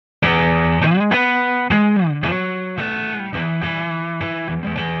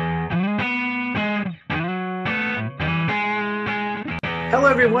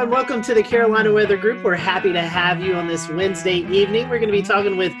everyone. Welcome to the Carolina Weather Group. We're happy to have you on this Wednesday evening. We're going to be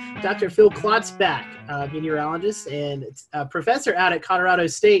talking with Dr. Phil Klotzbach, meteorologist and professor out at Colorado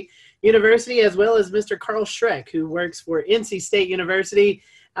State University, as well as Mr. Carl Schreck, who works for NC State University.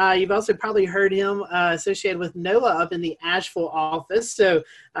 You've also probably heard him associated with NOAA up in the Asheville office. So,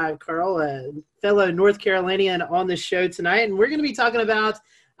 Carl, a fellow North Carolinian on the show tonight, and we're going to be talking about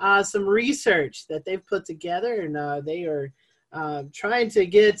some research that they've put together, and they are trying to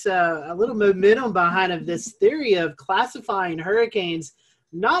get a little momentum behind of this theory of classifying hurricanes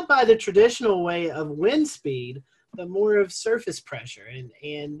not by the traditional way of wind speed, but more of surface pressure.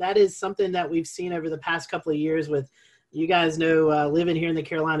 And that is something that we've seen over the past couple of years with, you guys know, living here in the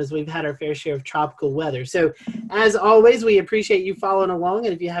Carolinas, we've had our fair share of tropical weather. So as always, we appreciate you following along.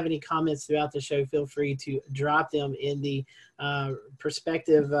 And if you have any comments throughout the show, feel free to drop them in the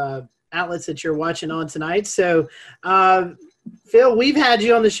perspective outlets that you're watching on tonight. So, Phil, we've had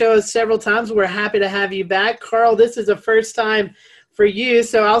you on the show several times. We're happy to have you back. Carl, this is a first time for you,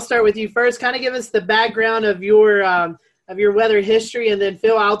 so I'll start with you first. Kind of give us the background of your weather history, and then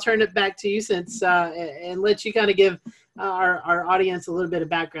Phil, I'll turn it back to you since and let you kind of give our audience a little bit of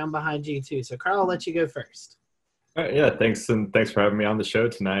background behind you too. So, Carl, I'll let you go first. Yeah, thanks, and thanks for having me on the show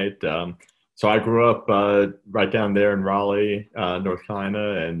tonight. So I grew up right down there in Raleigh, North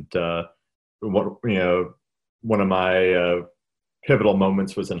Carolina, and one of my pivotal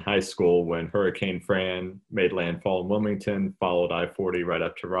moments was in high school when Hurricane Fran made landfall in Wilmington, followed I-40 right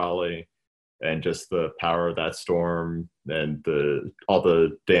up to Raleigh, and just the power of that storm and all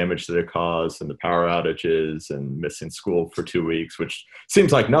the damage that it caused and the power outages and missing school for 2 weeks, which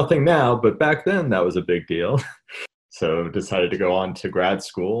seems like nothing now, but back then that was a big deal. So decided to go on to grad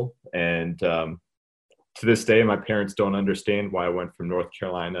school, and to this day, my parents don't understand why I went from North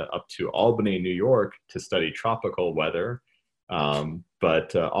Carolina up to Albany, New York to study tropical weather.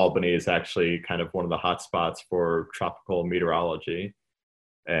 But Albany is actually kind of one of the hot spots for tropical meteorology.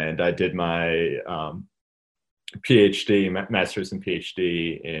 And I did my master's and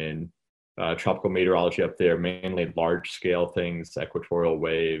PhD in tropical meteorology up there, mainly large scale things, equatorial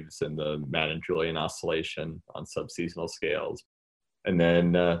waves and the Madden-Julian oscillation on subseasonal scales. And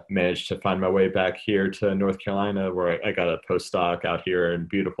then managed to find my way back here to North Carolina, where I got a postdoc out here in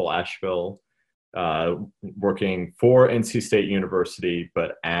beautiful Asheville, working for NC State University,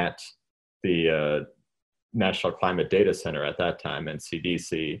 but at the National Climate Data Center at that time,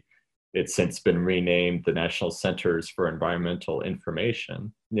 NCDC. It's since been renamed the National Centers for Environmental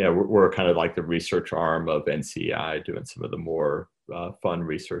Information. Yeah, we're kind of like the research arm of NCEI, doing some of the more fun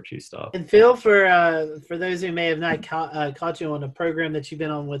researchy stuff. And Phil, for those who may have not caught you on a program that you've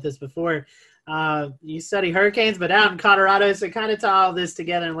been on with us before, you study hurricanes, but out in Colorado. So kind of tie all this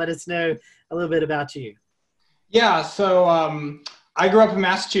together and let us know a little bit about you. Yeah, so I grew up in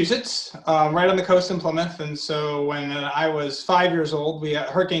Massachusetts, right on the coast in Plymouth. And so when I was 5 years old,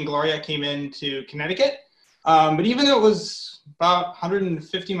 Hurricane Gloria came into Connecticut. But even though it was about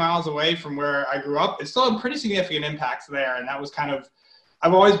 150 miles away from where I grew up, it still had pretty significant impacts there. And that was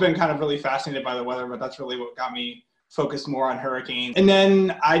I've always been kind of really fascinated by the weather, but that's really what got me focused more on hurricanes. And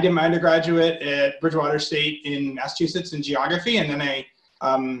then I did my undergraduate at Bridgewater State in Massachusetts in geography. And then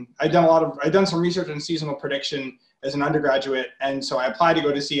I'd done some research on seasonal prediction as an undergraduate. And so I applied to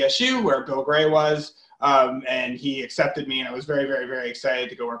go to CSU, where Bill Gray was, and he accepted me. And I was very, very, very excited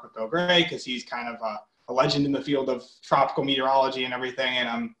to go work with Bill Gray, because he's kind of a legend in the field of tropical meteorology and everything.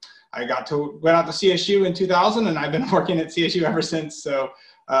 And I went out to CSU in 2000, and I've been working at CSU ever since. So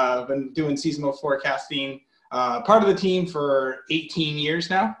I've been doing seasonal forecasting, part of the team for 18 years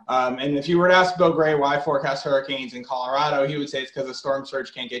now. And if you were to ask Bill Gray why I forecast hurricanes in Colorado, he would say it's because the storm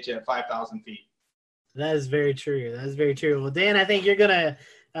surge can't get you at 5,000 feet. That is very true. That is very true. Well, Dan, I think you're going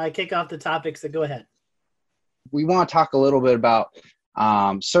to kick off the topic, so go ahead. We want to talk a little bit about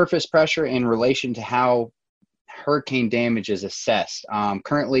surface pressure in relation to how hurricane damage is assessed.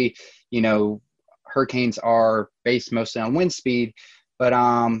 Currently, hurricanes are based mostly on wind speed, but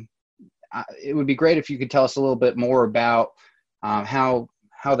it would be great if you could tell us a little bit more about how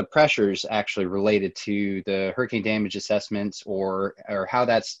the pressure is actually related to the hurricane damage assessments, or how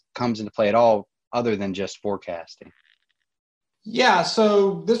that comes into play at all, other than just forecasting. Yeah,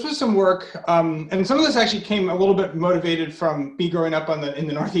 so this was some work, and some of this actually came a little bit motivated from me growing up in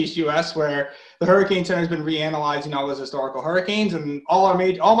the Northeast U.S., where the Hurricane Center has been reanalyzing all those historical hurricanes, and all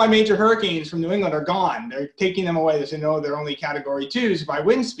my major hurricanes from New England are gone. They're taking them away. They know they're only Category 2s by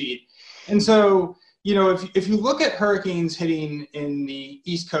wind speed. And so, if you look at hurricanes hitting in the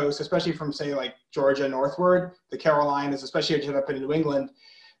East Coast, especially from, say, like Georgia northward, the Carolinas, especially up in New England,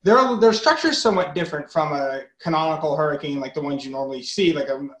 Their structure is somewhat different from a canonical hurricane like the ones you normally see, like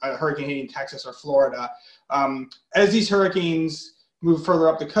a hurricane hitting Texas or Florida. As these hurricanes move further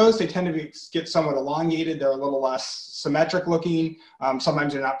up the coast, they tend to get somewhat elongated. They're a little less symmetric looking.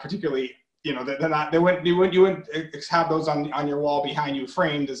 Sometimes they're not particularly, you wouldn't have those on your wall behind you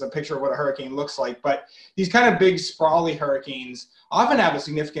framed as a picture of what a hurricane looks like. But these kind of big sprawly hurricanes often have a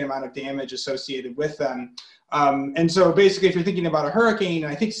significant amount of damage associated with them. And so basically, if you're thinking about a hurricane,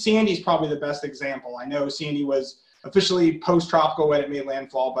 and I think Sandy's probably the best example. I know Sandy was officially post-tropical when it made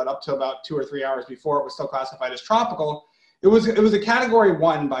landfall, but up to about 2 or 3 hours before, it was still classified as tropical. It was a category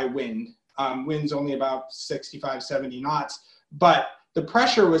 1 by wind. Wind's only about 65, 70 knots, but the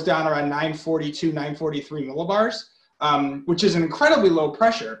pressure was down around 942, 943 millibars, which is an incredibly low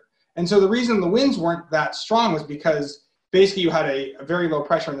pressure. And so the reason the winds weren't that strong was because basically you had a very low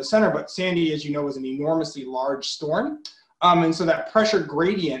pressure in the center, but Sandy, as you know, was an enormously large storm. And so that pressure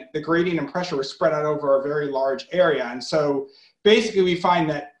gradient, the gradient and pressure was spread out over a very large area. And so basically we find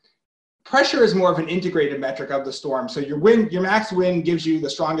that pressure is more of an integrated metric of the storm. So your max wind gives you the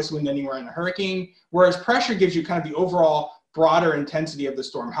strongest wind anywhere in a hurricane, whereas pressure gives you kind of the overall broader intensity of the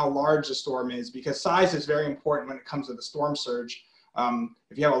storm, how large the storm is, because size is very important when it comes to the storm surge.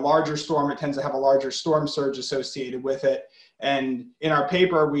 If you have a larger storm, it tends to have a larger storm surge associated with it. And in our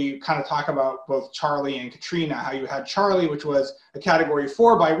paper, we kind of talk about both Charley and Katrina, how you had Charley, which was a category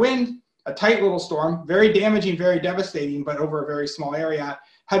 4 by wind, a tight little storm, very damaging, very devastating, but over a very small area,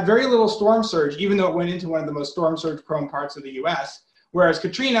 had very little storm surge, even though it went into one of the most storm surge prone parts of the US. Whereas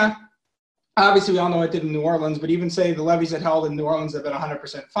Katrina, obviously we all know what it did in New Orleans, but even say the levees it held in New Orleans have been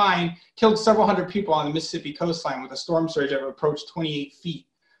 100% fine, killed several hundred people on the Mississippi coastline with a storm surge that approached 28 feet.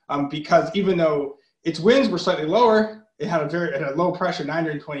 Because even though its winds were slightly lower, it had a low pressure,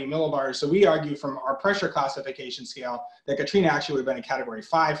 920 millibars. So we argue from our pressure classification scale that Katrina actually would have been a category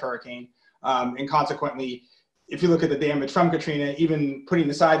 5 hurricane. And consequently, if you look at the damage from Katrina, even putting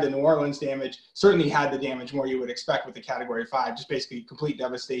aside the New Orleans damage, certainly had the damage more you would expect with the category 5, just basically complete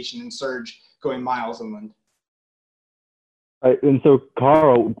devastation and surge going miles inland. And so,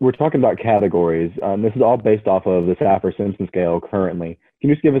 Carl, we're talking about categories. This is all based off of the Saffir-Simpson scale currently. Can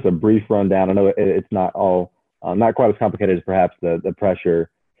you just give us a brief rundown? I know it's not all, not quite as complicated as perhaps the pressure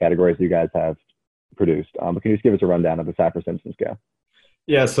categories you guys have produced, but can you just give us a rundown of the Saffir-Simpson scale?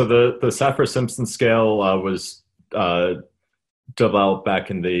 Yeah, so the Saffir-Simpson scale was developed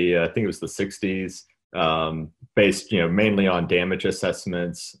back in I think it was the 60s, based mainly on damage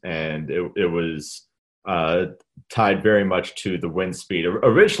assessments, and it was tied very much to the wind speed.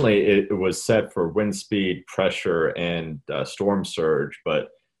 Originally, it was set for wind speed, pressure, and storm surge, but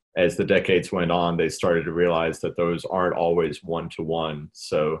as the decades went on, they started to realize that those aren't always one-to-one.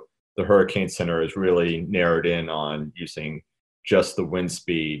 So the Hurricane Center is really narrowed in on using just the wind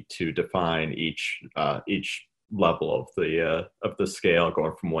speed to define each level of the scale,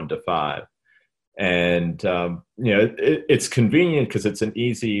 going from 1 to 5. And it's convenient because it's an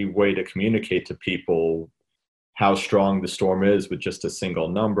easy way to communicate to people how strong the storm is with just a single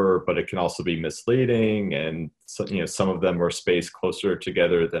number, but it can also be misleading, and so, some of them are spaced closer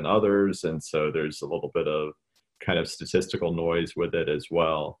together than others, and so there's a little bit of kind of statistical noise with it as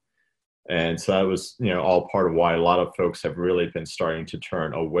well. And so that was, all part of why a lot of folks have really been starting to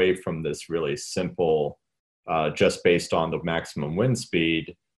turn away from this really simple, just based on the maximum wind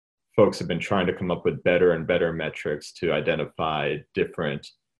speed. Folks have been trying to come up with better and better metrics to identify different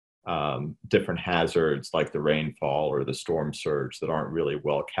hazards like the rainfall or the storm surge that aren't really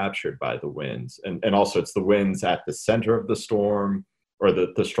well captured by the winds. And also it's the winds at the center of the storm, or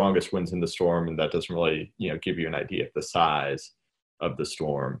the strongest winds in the storm, and that doesn't really, give you an idea of the size of the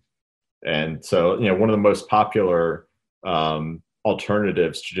storm. And so, one of the most popular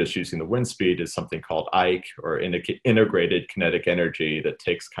alternatives to just using the wind speed is something called IKE, or integrated kinetic energy, that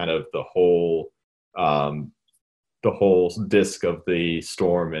takes kind of the whole disk of the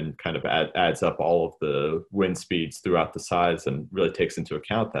storm and kind of adds up all of the wind speeds throughout the size and really takes into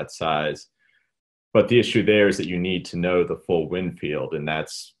account that size. But the issue there is that you need to know the full wind field, and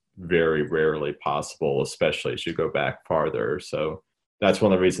that's very rarely possible, especially as you go back farther. So that's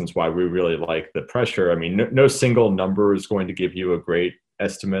one of the reasons why we really like the pressure. I mean, no single number is going to give you a great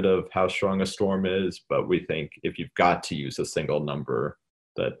estimate of how strong a storm is, but we think if you've got to use a single number,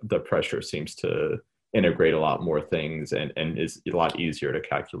 that the pressure seems to integrate a lot more things and is a lot easier to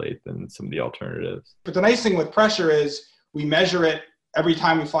calculate than some of the alternatives. But the nice thing with pressure is we measure it every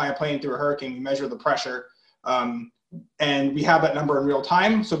time we fly a plane through a hurricane. We measure the pressure, and we have that number in real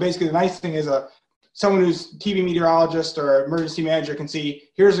time. So basically the nice thing is someone who's TV meteorologist or emergency manager can see,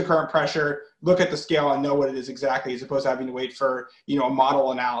 here's the current pressure, look at the scale and know what it is exactly, as opposed to having to wait for, a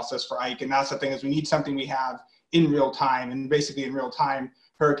model analysis for Ike. And that's the thing, is we need something we have in real time. And basically in real time,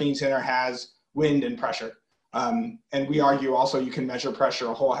 Hurricane Center has wind and pressure. And we argue also you can measure pressure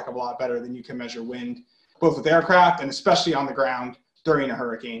a whole heck of a lot better than you can measure wind, both with aircraft and especially on the ground during a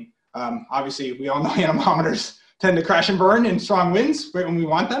hurricane. Obviously, we all know anemometers tend to crash and burn in strong winds right when we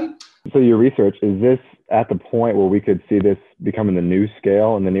want them. So your research, is this at the point where we could see this becoming the new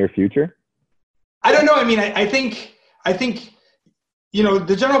scale in the near future? I don't know. I mean, I think,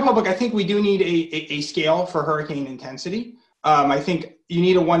 the general public, I think we do need a scale for hurricane intensity. I think you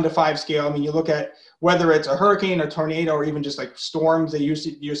need a 1 to 5 scale. I mean, you look at whether it's a hurricane, a tornado, or even just like storms, your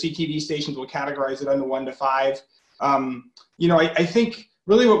CTV stations will categorize it under 1 to 5. I think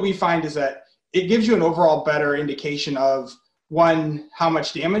really what we find is that it gives you an overall better indication of, one, how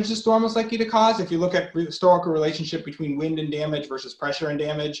much damage the storm is likely to cause. If you look at the historical relationship between wind and damage versus pressure and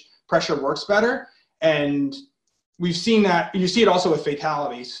damage, pressure works better. And we've seen that. You see it also with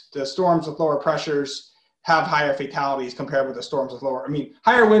fatalities. The storms with lower pressures have higher fatalities compared with the storms with lower. I mean,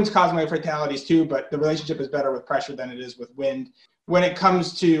 higher winds cause more fatalities too, but the relationship is better with pressure than it is with wind. When it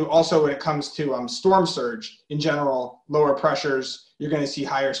comes to storm surge in general, lower pressures, you're going to see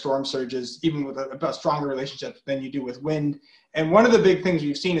higher storm surges, even with a stronger relationship than you do with wind. And one of the big things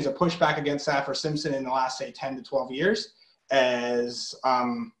we've seen is a pushback against Saffir-Simpson in the last, say, 10 to 12 years, as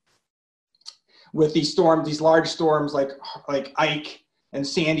with these large storms like Ike and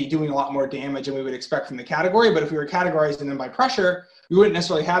Sandy doing a lot more damage than we would expect from the category. But if we were categorizing them by pressure, we wouldn't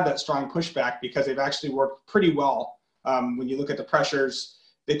necessarily have that strong pushback, because they've actually worked pretty well. When you look at the pressures,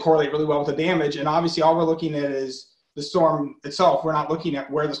 they correlate really well with the damage. And obviously all we're looking at is the storm itself. We're not looking at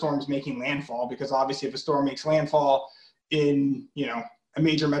where the storm is making landfall, because obviously if a storm makes landfall in, a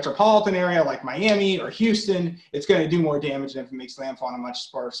major metropolitan area like Miami or Houston, it's going to do more damage than if it makes landfall in a much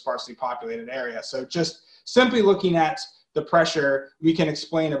sparsely populated area. So just simply looking at the pressure, we can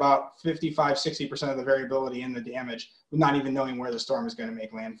explain about 55, 60% of the variability in the damage, not even knowing where the storm is going to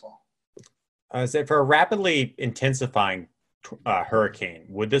make landfall. So for a rapidly intensifying hurricane,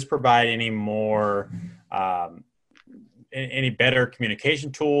 would this provide any more, any better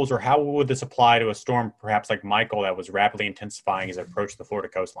communication tools, or how would this apply to a storm perhaps like Michael that was rapidly intensifying as it approached the Florida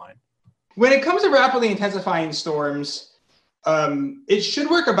coastline? When it comes to rapidly intensifying storms, it should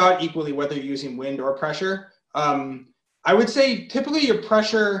work about equally whether you're using wind or pressure. I would say typically your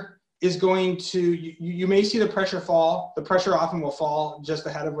pressure is going to, you may see the pressure fall. The pressure often will fall just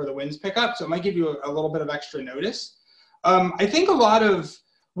ahead of where the winds pick up. So it might give you a little bit of extra notice. I think a lot of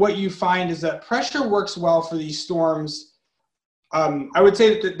what you find is that pressure works well for these storms. I would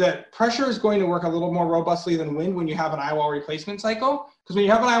say that pressure is going to work a little more robustly than wind when you have an eye wall replacement cycle. Because when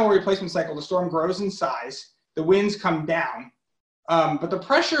you have an eye wall replacement cycle, the storm grows in size, the winds come down, but the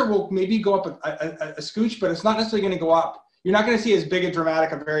pressure will maybe go up a scooch, but it's not necessarily going to go up. You're not going to see as big a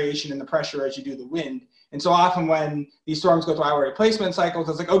dramatic a variation in the pressure as you do the wind. And so often when these storms go through eye wall replacement cycles,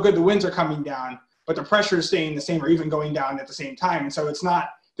 it's like, oh good, the winds are coming down, but the pressure is staying the same or even going down at the same time. And so it's not,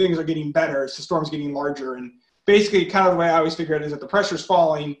 things are getting better, it's the storm's getting larger. And basically kind of the way I always figure it is that the pressure's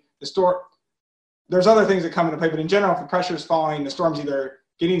falling, there's other things that come into play, but in general, if the pressure's falling, the storm's either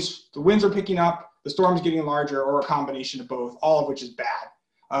the winds are picking up, the storm's getting larger, or a combination of both, all of which is bad.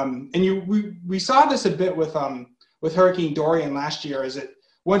 We saw this a bit with Hurricane Dorian last year, is that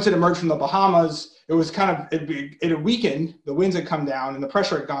once it emerged from the Bahamas, it was it had weakened, the winds had come down and the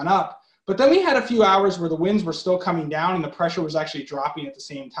pressure had gone up. But then we had a few hours where the winds were still coming down and the pressure was actually dropping at the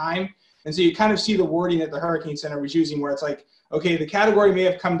same time. And so you kind of see the wording that the Hurricane Center was using, where it's like, okay, the category may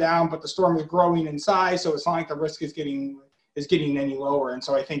have come down, but the storm is growing in size, so it's not like the risk is getting any lower. And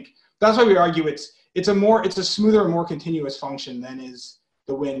so I think that's why we argue it's a smoother and more continuous function than is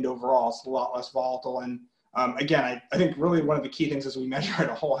the wind overall. It's a lot less volatile. And again, I think really one of the key things is we measure it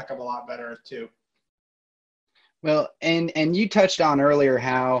a whole heck of a lot better too. Well, and you touched on earlier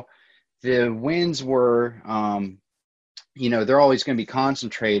how the winds were, they're always going to be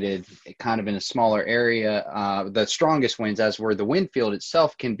concentrated kind of in a smaller area. The strongest winds, as where the wind field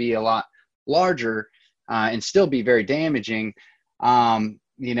itself can be a lot larger and still be very damaging. And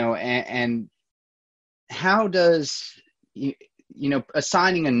how does,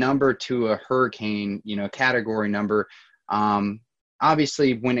 assigning a number to a hurricane, a category number,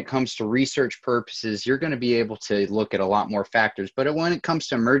 obviously when it comes to research purposes, you're going to be able to look at a lot more factors. But when it comes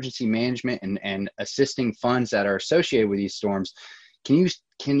to emergency management and assisting funds that are associated with these storms,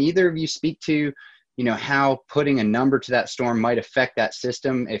 can either of you speak to, how putting a number to that storm might affect that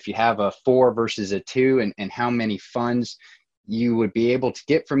system if you have a 4 versus a 2, and how many funds you would be able to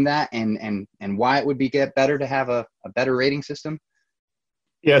get from that, and why it would get better to have a better rating system?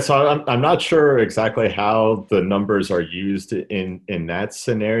 Yeah, so I'm not sure exactly how the numbers are used in that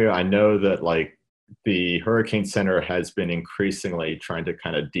scenario. I know that like the Hurricane Center has been increasingly trying to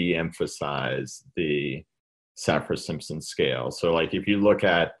kind of de-emphasize the Saffir-Simpson scale. So like if you look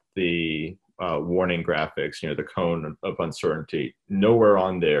at the warning graphics, the cone of uncertainty, nowhere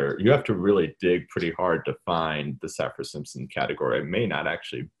on there, you have to really dig pretty hard to find the Saffir-Simpson category. It may not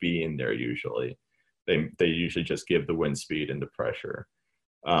actually be in there usually. They usually just give the wind speed and the pressure.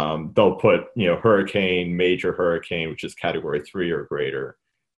 They'll put, hurricane, major hurricane, which is category 3 or greater,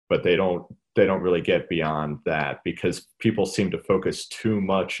 but they don't really get beyond that because people seem to focus too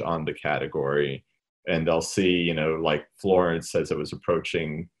much on the category, and they'll see, like Florence as it was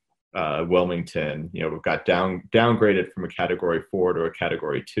approaching Wilmington, we've got downgraded from a category 4 to a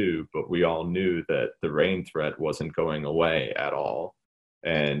category 2, but we all knew that the rain threat wasn't going away at all.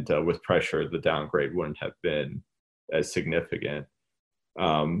 And with pressure, the downgrade wouldn't have been as significant.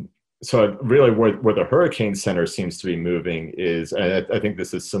 So really where the Hurricane Center seems to be moving is, and I think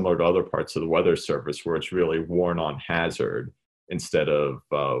this is similar to other parts of the Weather Service, where it's really worn on hazard instead of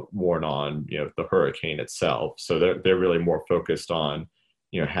worn on, the hurricane itself. So they're really more focused on,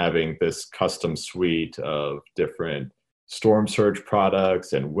 having this custom suite of different storm surge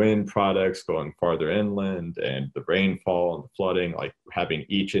products and wind products going farther inland, and the rainfall and the flooding, like having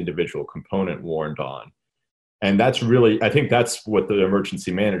each individual component warned on. And that's really, I think that's what the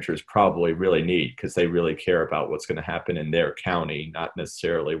emergency managers probably really need, because they really care about what's going to happen in their county, not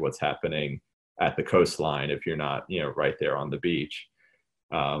necessarily what's happening at the coastline if you're not, right there on the beach.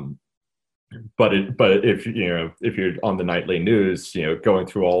 But if you're on the nightly news, going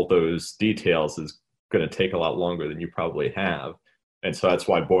through all those details is going to take a lot longer than you probably have. And so that's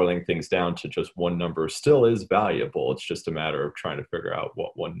why boiling things down to just one number still is valuable. It's just a matter of trying to figure out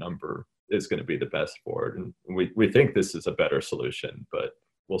what one number is going to be the best for it. And we think this is a better solution, but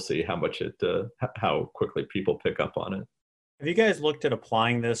we'll see how quickly people pick up on it. Have you guys looked at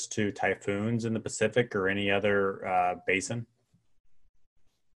applying this to typhoons in the Pacific or any other basin?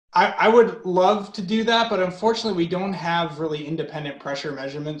 I would love to do that, but unfortunately we don't have really independent pressure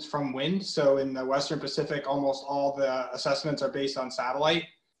measurements from wind. So in the Western Pacific, almost all the assessments are based on satellite.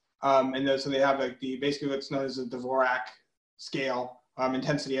 So they have like basically what's known as the Dvorak scale,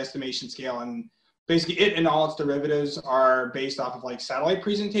 intensity estimation scale. And basically it and all its derivatives are based off of like satellite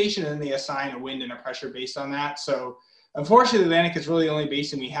presentation, and then they assign a wind and a pressure based on that. So unfortunately, the Atlantic is really the only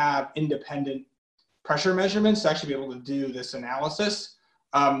basin we have independent pressure measurements to actually be able to do this analysis.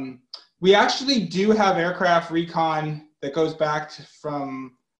 We actually do have aircraft recon that goes back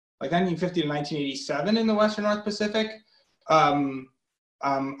from like 1950 to 1987 in the Western North Pacific.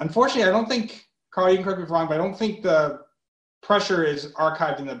 Unfortunately, I don't think, Carl, you can correct me if I'm wrong, but I don't think the pressure is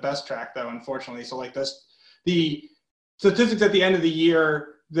archived in the best track though, unfortunately. So like the statistics at the end of the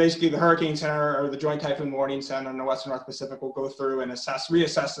year, basically the Hurricane Center or the Joint Typhoon Warning Center in the Western North Pacific will go through and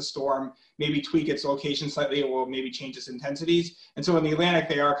reassess the storm, maybe tweak its location slightly, or maybe change its intensities. And so in the Atlantic,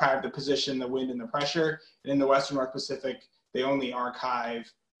 they archive the position, the wind, and the pressure. And in the Western North Pacific, they only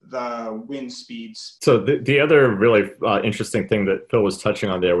archive the wind speeds. So the other really interesting thing that Phil was touching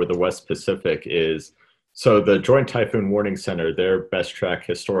on there with the West Pacific is, so the Joint Typhoon Warning Center, their best track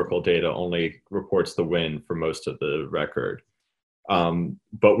historical data only reports the wind for most of the record.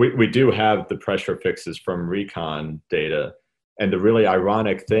 But we do have the pressure fixes from recon data. And the really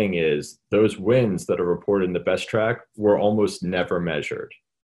ironic thing is those winds that are reported in the best track were almost never measured.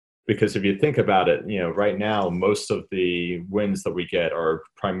 Because if you think about it, right now, most of the winds that we get are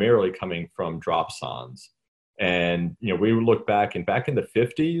primarily coming from dropsondes. And, we look back in the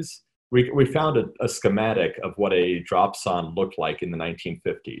 50s, we found a schematic of what a dropsonde looked like in the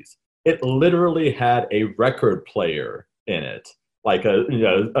 1950s. It literally had a record player in it, like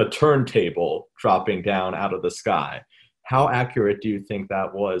a turntable dropping down out of the sky. How accurate do you think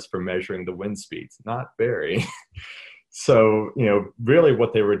that was for measuring the wind speeds? Not very. So, really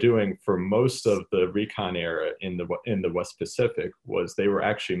what they were doing for most of the recon era in the West Pacific was they were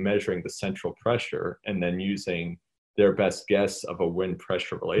actually measuring the central pressure and then using their best guess of a wind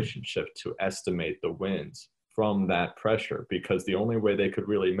pressure relationship to estimate the winds from that pressure, because the only way they could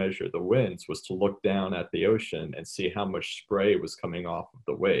really measure the winds was to look down at the ocean and see how much spray was coming off of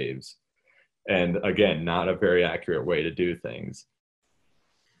the waves. And again, not a very accurate way to do things.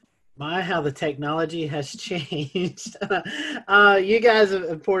 My, how the technology has changed. You guys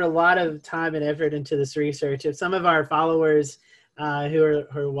have poured a lot of time and effort into this research. If some of our followers who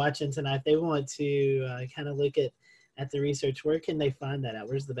are watching tonight, they want to kind of look at the research, where can they find that at?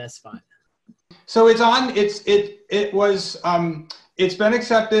 Where's the best spot? So it's on. It's been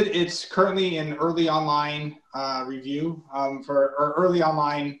accepted. It's currently in early online review or early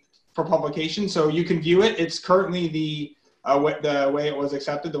online for publication. So you can view it. It's currently the way it was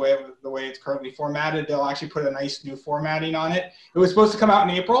accepted, the way it's currently formatted. They'll actually put a nice new formatting on it. It was supposed to come out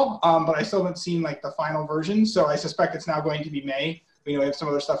in April, but I still haven't seen like the final version. So I suspect it's now going to be May. We have some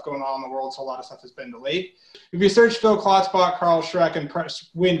other stuff going on in the world, so a lot of stuff has been delayed. If you search Phil Klotzbach, Carl Schreck, and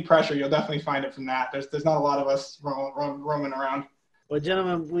wind pressure, you'll definitely find it from that. There's not a lot of us roaming around. Well,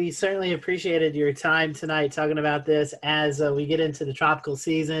 gentlemen, we certainly appreciated your time tonight talking about this as we get into the tropical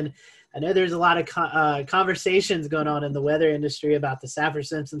season. I know there's a lot of conversations going on in the weather industry about the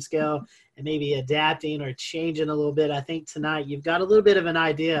Saffir-Simpson scale and maybe adapting or changing a little bit. I think tonight you've got a little bit of an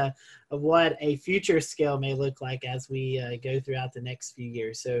idea of what a future scale may look like as we go throughout the next few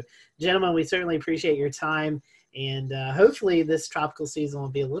years. So, gentlemen, we certainly appreciate your time, and hopefully this tropical season will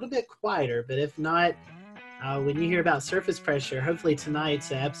be a little bit quieter, but if not, when you hear about surface pressure, hopefully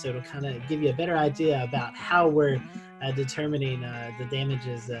tonight's episode will kind of give you a better idea about how we're determining the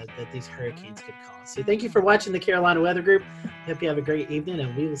damages that these hurricanes could cause. So thank you for watching the Carolina Weather Group. Hope you have a great evening,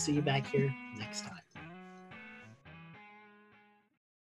 and we will see you back here next time.